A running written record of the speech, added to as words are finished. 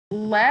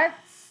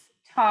let's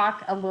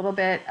talk a little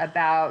bit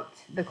about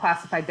the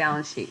classified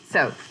balance sheet.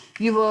 So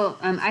you will,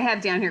 I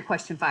have down here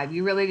question 5.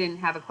 You really didn't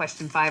have a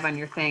question 5 on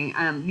your thing.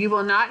 You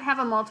will not have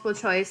a multiple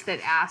choice that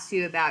asks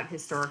you about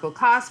historical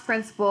cost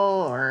principle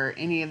or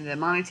any of the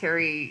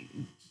monetary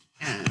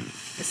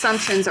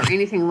assumptions or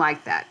anything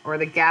like that, or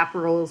the GAAP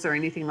rules or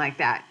anything like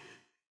that.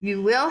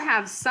 You will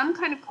have some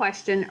kind of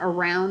question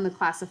around the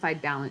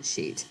classified balance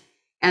sheet.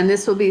 And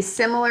this will be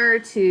similar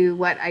to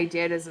what I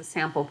did as a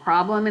sample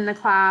problem in the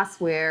class,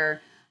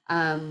 where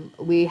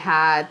we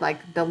had like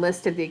the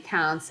list of the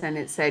accounts and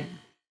it said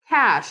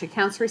cash,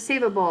 accounts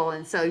receivable.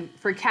 And so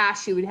for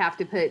cash, you would have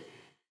to put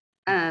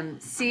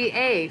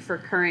CA for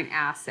current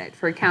asset.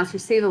 For accounts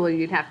receivable,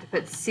 you'd have to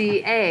put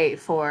CA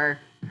for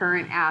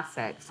current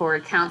asset. For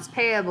accounts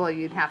payable,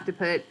 you'd have to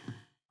put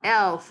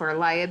L for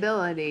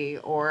liability,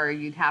 or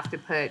you'd have to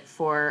put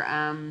for,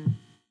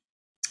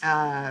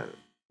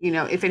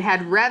 if it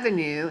had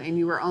revenue and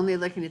you were only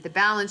looking at the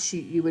balance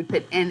sheet, you would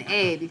put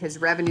NA because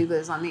revenue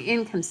goes on the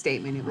income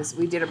statement.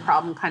 We did a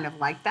problem kind of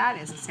like that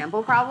as a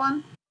sample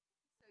problem.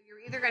 So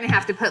you're either going to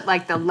have to put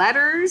like the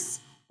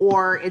letters,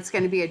 or it's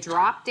going to be a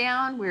drop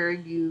down where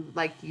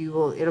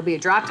it'll be a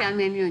drop down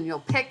menu and you'll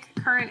pick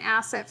current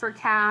asset for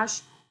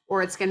cash,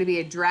 or it's going to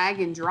be a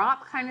drag and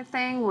drop kind of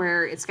thing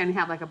where it's going to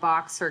have like a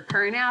box for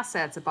current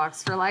assets, a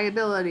box for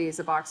liabilities,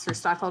 a box for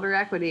stockholder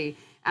equity.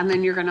 And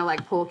then you're going to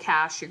like pull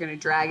cash, you're going to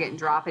drag it and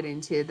drop it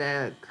into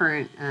the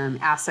current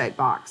asset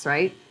box,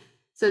 right?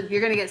 So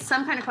you're going to get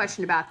some kind of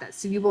question about that.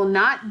 So you will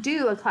not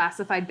do a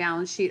classified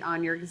balance sheet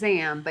on your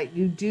exam, but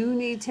you do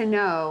need to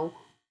know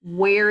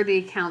where the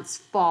accounts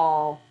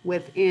fall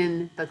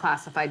within the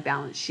classified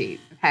balance sheet,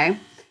 okay?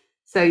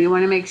 So you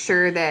want to make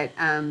sure that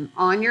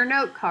on your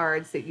note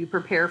cards that you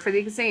prepare for the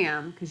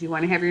exam, because you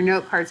want to have your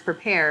note cards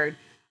prepared.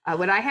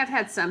 What I have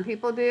had some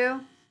people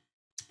do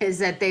is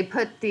that they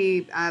put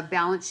the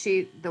balance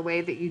sheet the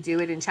way that you do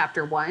it in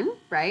chapter 1,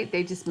 right?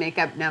 They just make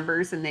up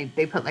numbers and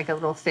they put like a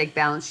little fake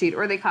balance sheet,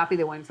 or they copy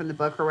the one from the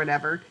book or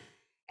whatever.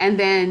 And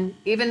then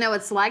even though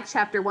it's like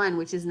chapter 1,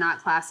 which is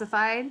not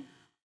classified,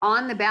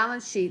 on the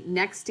balance sheet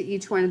next to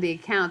each one of the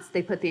accounts,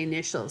 they put the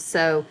initials.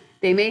 So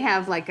they may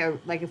have like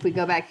if we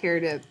go back here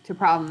to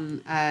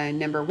problem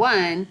number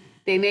 1,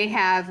 they may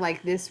have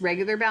like this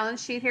regular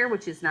balance sheet here,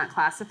 which is not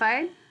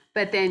classified.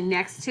 But then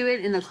next to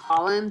it in the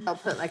column, they'll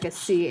put like a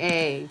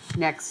CA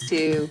next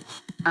to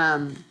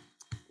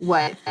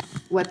what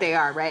they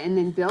are, right? And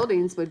then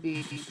buildings would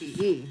be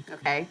BPE,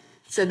 okay?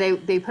 So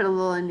they put a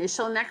little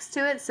initial next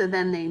to it, so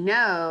then they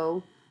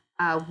know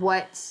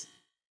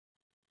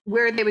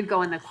where they would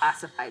go in the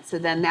classified. So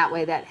then that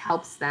way that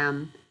helps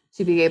them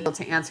to be able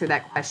to answer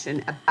that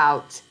question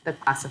about the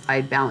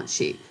classified balance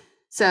sheet.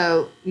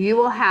 So you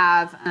will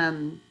have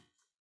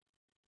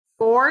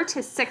 4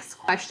 to 6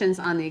 questions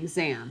on the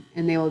exam,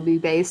 and they will be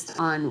based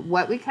on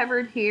what we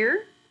covered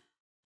here.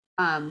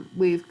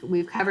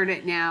 We've covered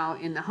it now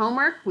in the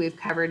homework. We've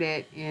covered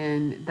it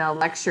in the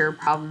lecture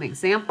problem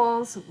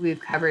examples. We've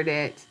covered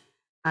it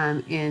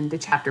in the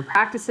chapter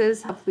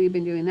practices. Hopefully you've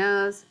been doing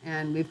those.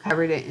 And we've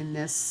covered it in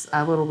this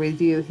little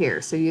review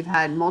here. So you've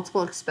had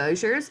multiple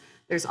exposures.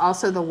 There's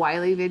also the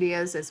Wiley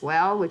videos as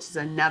well, which is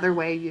another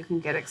way you can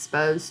get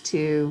exposed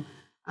to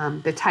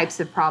the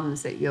types of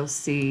problems that you'll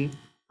see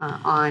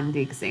on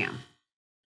the exam.